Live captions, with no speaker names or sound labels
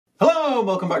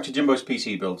Hello and welcome back to Jimbo's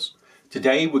PC Builds.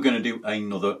 Today we're going to do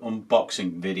another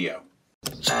unboxing video.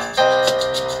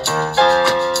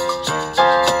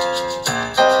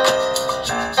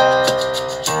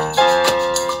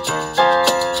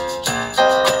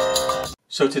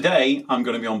 So today I'm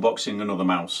going to be unboxing another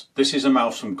mouse. This is a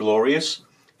mouse from Glorious.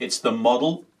 It's the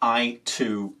Model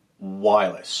i2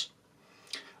 Wireless.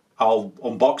 I'll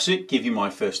unbox it, give you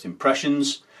my first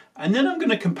impressions, and then I'm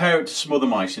going to compare it to some other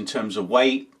mice in terms of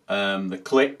weight, the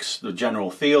clicks, the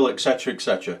general feel, etc,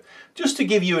 etc. Just to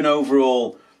give you an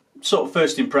overall sort of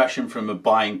first impression from a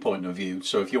buying point of view.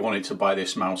 So if you wanted to buy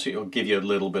this mouse, it'll give you a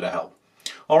little bit of help.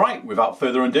 Alright, without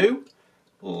further ado,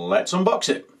 let's unbox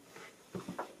it.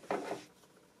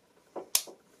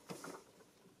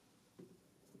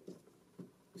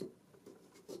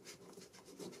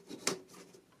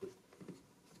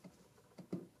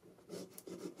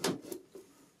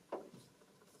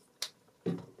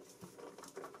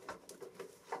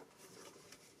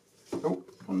 Oh,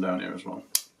 one down here as well.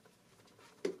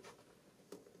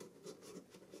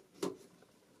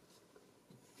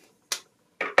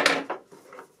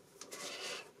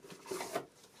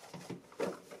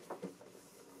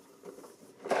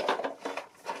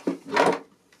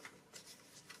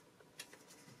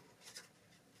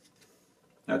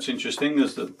 That's interesting.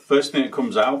 There's the first thing that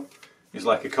comes out is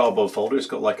like a cardboard folder. It's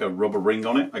got like a rubber ring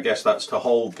on it. I guess that's to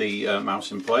hold the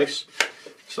mouse in place.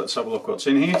 So let's have a look what's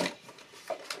in here.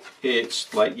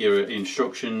 It's like your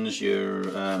instructions, your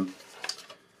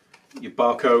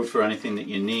barcode for anything that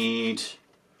you need,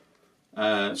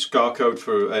 SCAR code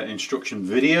for instruction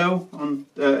video,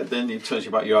 then it tells you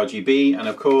about your RGB, and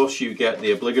of course you get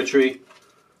the obligatory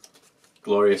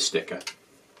Glorious sticker.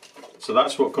 So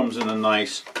that's what comes in a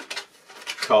nice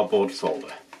cardboard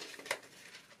folder.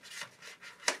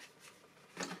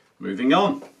 Moving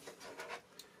on,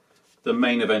 the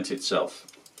main event itself.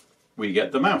 We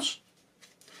get the mouse.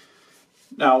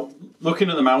 Now, looking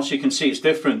at the mouse, you can see it's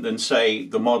different than, say,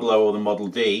 the Model O or the Model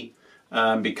D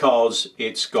because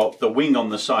it's got the wing on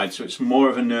the side, so it's more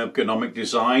of an ergonomic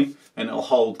design and it'll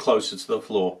hold closer to the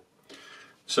floor.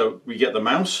 So we get the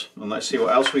mouse, and let's see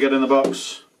what else we get in the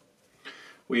box.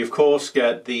 We, of course,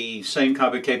 get the same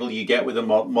kind of cable you get with the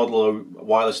Model O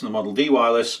Wireless and the Model D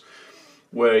Wireless,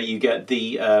 where you get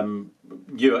the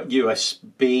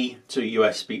USB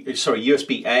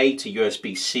A to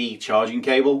USB-C charging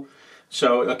cable.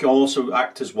 So it can also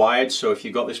act as wired, so if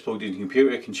you've got this plugged into your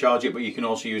computer, it can charge it, but you can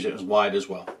also use it as wired as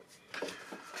well.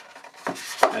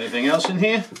 Anything else in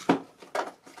here?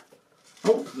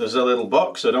 Oh, there's a little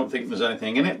box. I don't think there's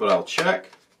anything in it, but I'll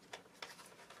check.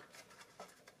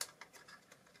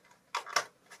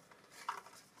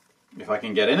 If I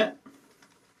can get in it.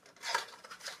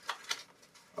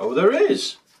 Oh, there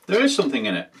is. There is something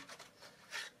in it.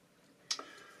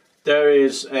 There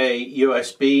is a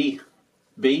USB-B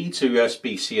to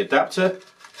USB-C adapter,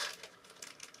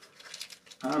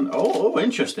 and oh,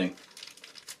 interesting,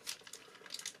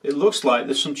 it looks like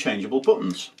there's some changeable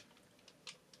buttons.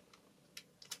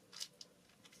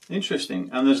 Interesting.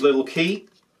 And there's a little key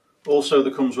also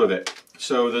that comes with it.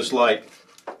 So there's like,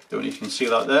 don't know if you can see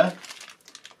that there,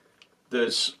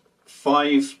 there's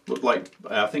 5, look like,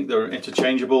 I think they're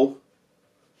interchangeable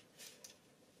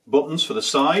buttons for the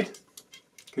side.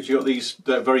 Because you've got these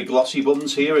very glossy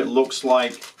buttons here, it looks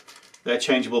like they're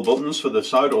changeable buttons for the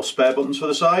side, or spare buttons for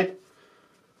the side.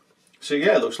 So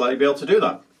yeah, it looks like you'll be able to do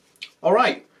that.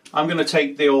 Alright, I'm going to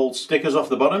take the old stickers off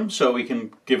the bottom so we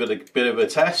can give it a bit of a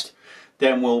test.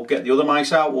 Then we'll get the other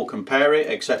mice out, we'll compare it,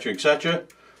 etc, etc.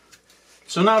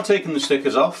 So now taking the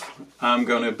stickers off, I'm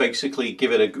going to basically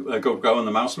give it a good go on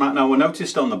the mouse mat. Now we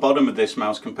noticed on the bottom of this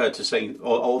mouse, compared to say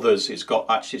others, it's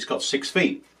got 6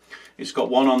 feet. It's got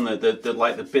one on the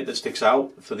bit that sticks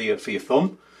out for your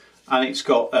thumb, and it's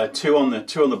got two on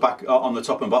the back, on the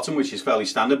top and bottom, which is fairly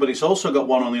standard. But it's also got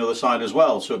one on the other side as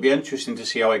well, so it'd be interesting to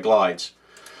see how it glides.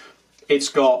 It's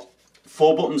got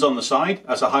 4 buttons on the side,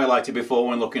 as I highlighted before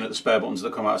when looking at the spare buttons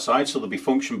that come outside. So there'll be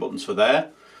function buttons for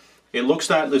there. It looks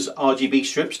like there's RGB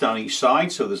strips down each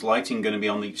side, so there's lighting going to be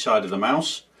on each side of the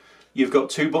mouse. You've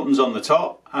got 2 buttons on the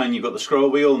top, and you've got the scroll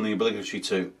wheel and the obligatory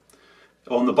 2.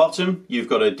 On the bottom, you've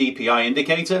got a DPI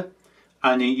indicator,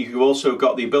 and you've also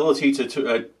got the ability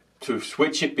to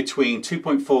switch it between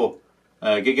 2.4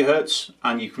 gigahertz,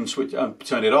 and you can switch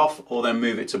turn it off or then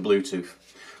move it to Bluetooth.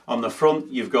 On the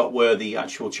front, you've got where the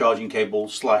actual charging cable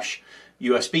 /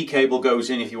 USB cable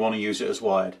goes in if you want to use it as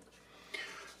wired.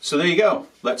 So there you go.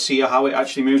 Let's see how it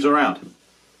actually moves around.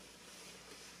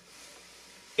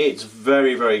 It's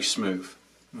very, very smooth.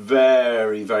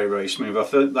 Very, very, very smooth. I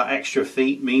think that extra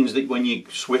feet means that when you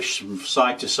swish from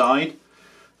side to side,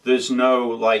 there's no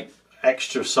like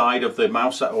extra side of the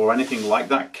mouse or anything like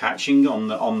that catching on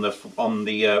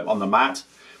the mat.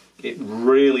 It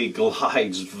really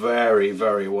glides very,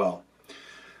 very well.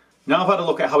 Now I've had a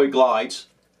look at how it glides.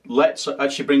 Let's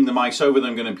actually bring the mice over that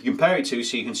I'm going to compare it to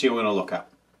so you can see what we're going to look at.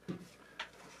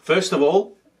 First of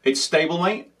all, its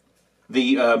stablemate,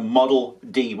 the Model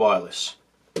D wireless.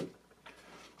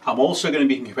 I'm also going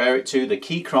to compare it to the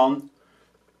Keychron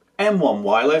M1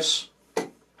 wireless,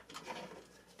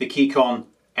 the Keychron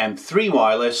M3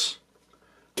 wireless,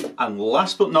 and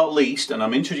last but not least, and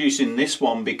I'm introducing this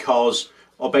one because,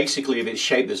 or basically of its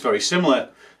shape that's very similar,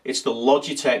 it's the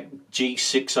Logitech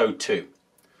G602.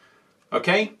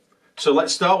 Okay, so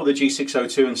let's start with the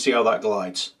G602 and see how that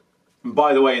glides. And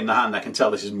by the way, in the hand I can tell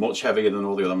this is much heavier than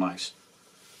all the other mice.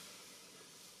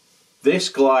 This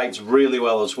glides really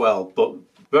well as well, but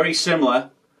very similar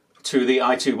to the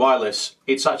i2 wireless.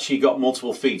 It's actually got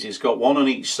multiple feet. It's got one on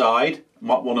each side.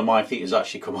 One of my feet has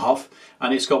actually come off,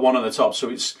 and it's got one on the top, so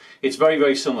it's very,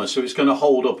 very similar. So it's going to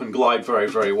hold up and glide very,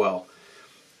 very well.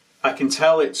 I can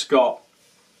tell it's got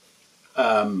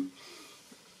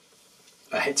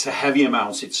it's a heavier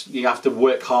mouse. You have to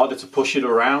work harder to push it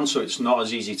around, so it's not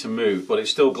as easy to move, but it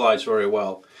still glides very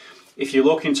well. If you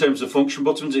look in terms of function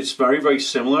buttons, it's very, very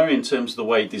similar in terms of the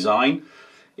way design.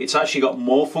 It's actually got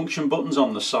more function buttons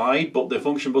on the side, but the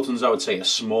function buttons I would say are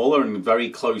smaller and very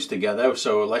close together.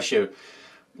 So unless you're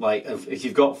like, if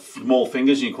you've got small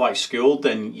fingers and you're quite skilled,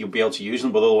 then you'll be able to use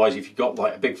them. But otherwise, if you've got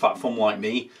like a big fat thumb like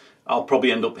me, I'll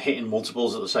probably end up hitting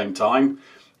multiples at the same time.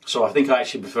 So I think I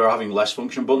actually prefer having less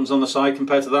function buttons on the side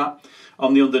compared to that.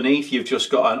 On the underneath, you've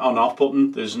just got an on-off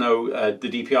button. There's no, the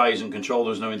DPI isn't controlled,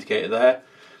 there's no indicator there.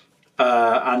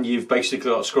 And you've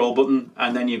basically got a scroll button,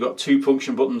 and then you've got two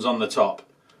function buttons on the top.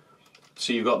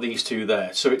 So you've got these two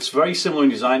there. So it's very similar in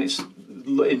design. It's,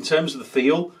 in terms of the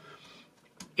feel,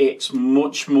 it's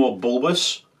much more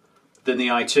bulbous than the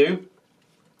i2.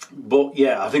 But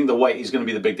yeah, I think the weight is going to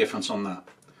be the big difference on that.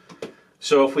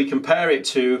 So if we compare it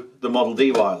to the Model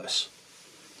D wireless,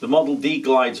 the Model D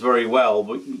glides very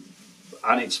well,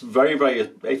 and it's very, very,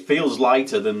 it feels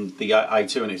lighter than the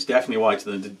i2, and it's definitely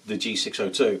lighter than the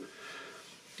G602.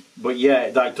 But yeah,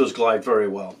 that does glide very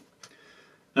well.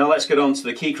 Now let's get on to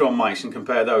the Keychron mice and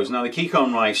compare those. Now the Keychron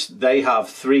mice, they have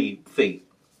 3 feet.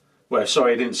 Well,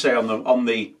 sorry, I didn't say on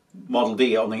the Model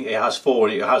D, it has 4,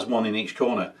 and it has 1 in each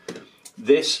corner.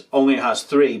 This only has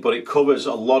 3, but it covers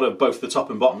a lot of both the top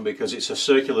and bottom because it's a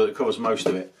circular that covers most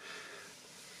of it.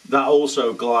 That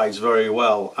also glides very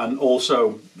well and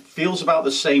also feels about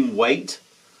the same weight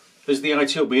as the i2.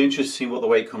 It'll be interesting to see what the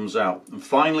weight comes out. And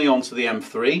finally onto the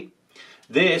M3.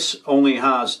 This only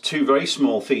has 2 very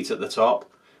small feet at the top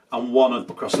and 1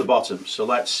 across the bottom. So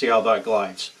let's see how that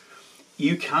glides.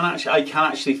 I can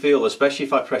actually feel, especially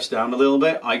if I press down a little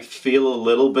bit, I feel a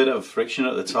little bit of friction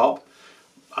at the top.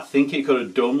 I think it could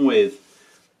have done with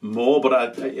more,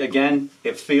 but again,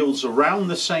 it feels around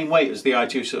the same weight as the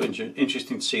i2, so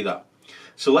interesting to see that.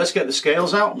 So let's get the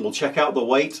scales out and we'll check out the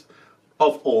weight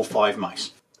of all 5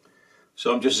 mice.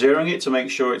 So I'm just zeroing it to make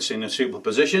sure it's in a suitable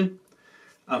position.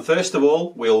 And first of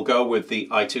all, we'll go with the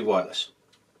i2 wireless.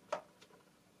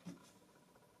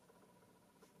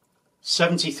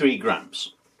 73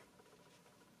 grams.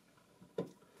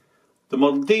 The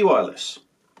Model D wireless.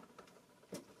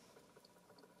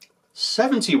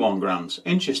 71 grams.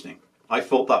 Interesting. I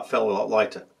thought that felt a lot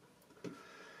lighter.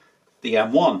 The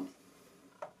M1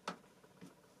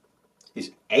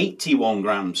 is 81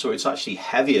 grams, so it's actually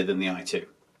heavier than the i2.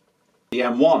 The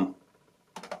M1,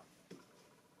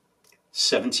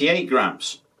 78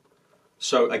 grams.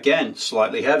 So again,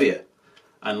 slightly heavier.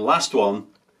 And last one,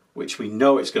 which we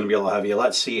know it's going to be a lot heavier.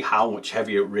 Let's see how much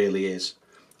heavier it really is.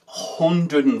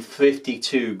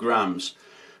 152 grams.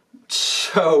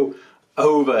 So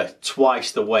over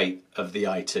twice the weight of the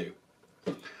i2.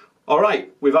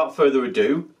 Alright, without further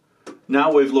ado,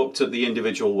 now we've looked at the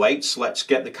individual weights, let's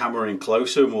get the camera in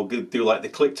closer and we'll do like the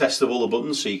click test of all the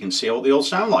buttons so you can see what they all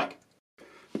sound like.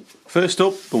 First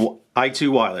up, the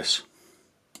i2 wireless.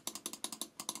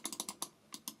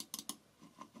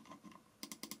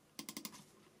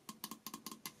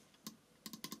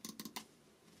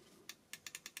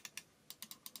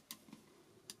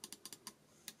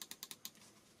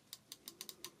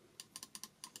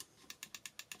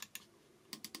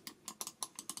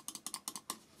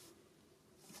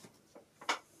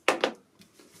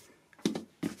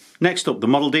 Next up, the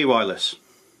Model D wireless.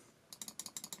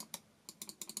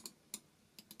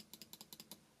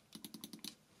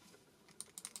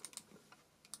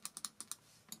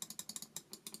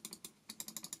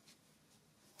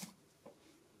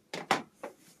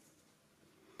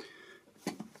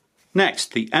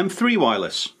 Next, the M3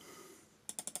 wireless.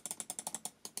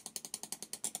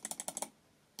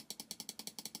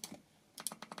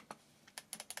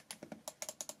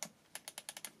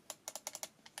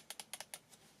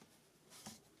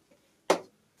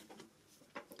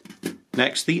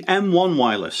 Next, the M1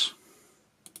 wireless.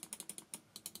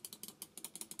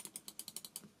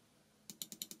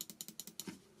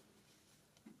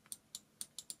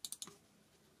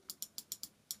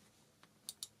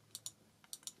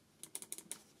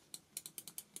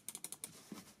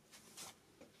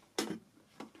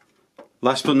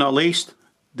 Last but not least,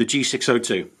 the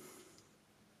G602.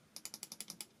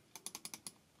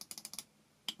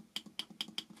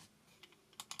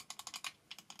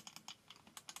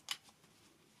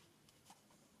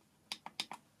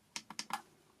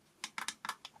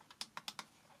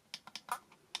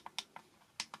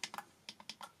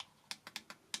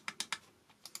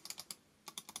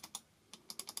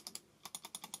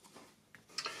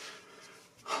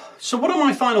 So what are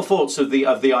my final thoughts of the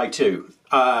i2?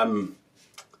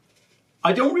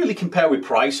 I don't really compare with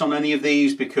price on any of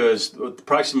these because the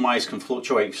price of mice can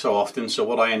fluctuate so often, so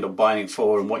what I end up buying it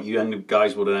for and what you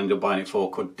guys would end up buying it for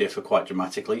could differ quite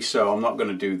dramatically, so I'm not going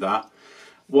to do that.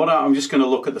 I'm just going to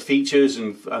look at the features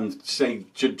and say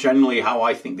generally how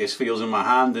I think this feels in my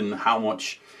hand and how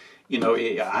much, you know,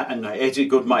 and is it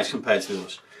good mice compared to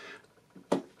us.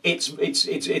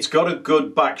 It's got a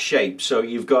good back shape, so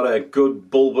you've got a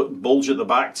good bulge at the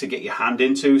back to get your hand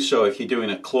into, so if you're doing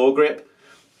a claw grip,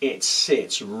 it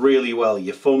sits really well.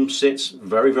 Your thumb sits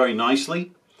very, very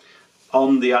nicely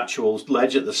on the actual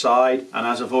ledge at the side, and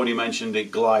as I've already mentioned, it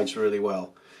glides really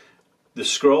well. The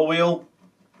scroll wheel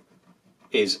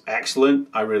is excellent.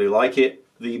 I really like it.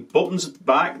 The buttons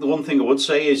back, the one thing I would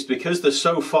say is because they're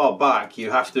so far back, you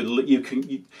have to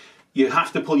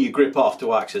pull your grip off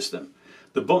to access them.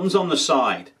 The buttons on the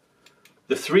side,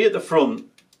 the three at the front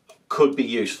could be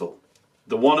useful.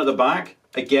 The one at the back,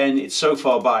 again, it's so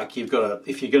far back, you've got to,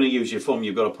 if you're going to use your thumb,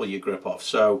 you've got to pull your grip off.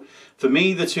 So for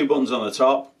me, the two buttons on the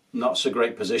top, not so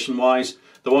great position wise.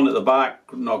 The one at the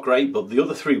back, not great, but the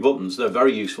other three buttons, they're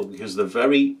very useful because they're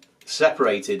very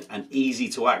separated and easy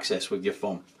to access with your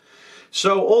thumb.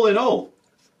 So all in all,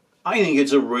 I think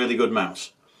it's a really good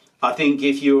mouse. I think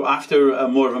if you're after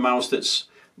more of a mouse that's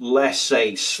less,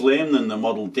 say, slim than the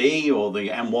Model D or the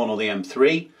M1 or the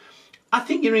M3, I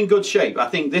think you're in good shape. I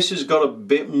think this has got a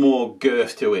bit more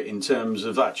girth to it in terms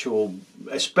of actual,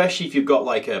 especially if you've got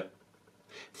like a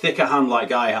thicker hand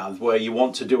like I have where you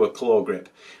want to do a claw grip.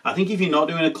 I think if you're not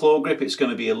doing a claw grip, it's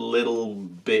going to be a little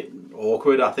bit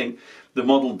awkward. I think the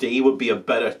Model D would be a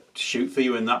better shoot for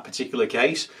you in that particular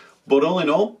case. But all in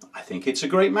all, I think it's a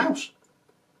great mouse.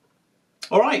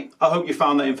 Alright, I hope you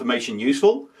found that information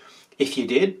useful. If you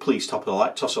did, please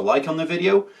toss a like on the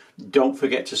video. Don't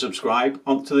forget to subscribe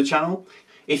onto the channel.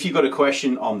 If you've got a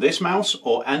question on this mouse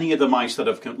or any of the mice that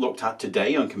I've looked at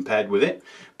today and compared with it,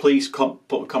 please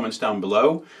put comments down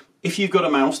below. If you've got a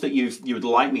mouse that you would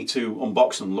like me to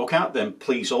unbox and look at, then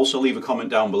please also leave a comment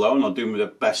down below and I'll do my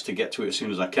best to get to it as soon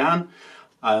as I can.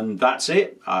 And that's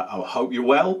it. I hope you're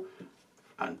well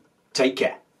and take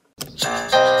care.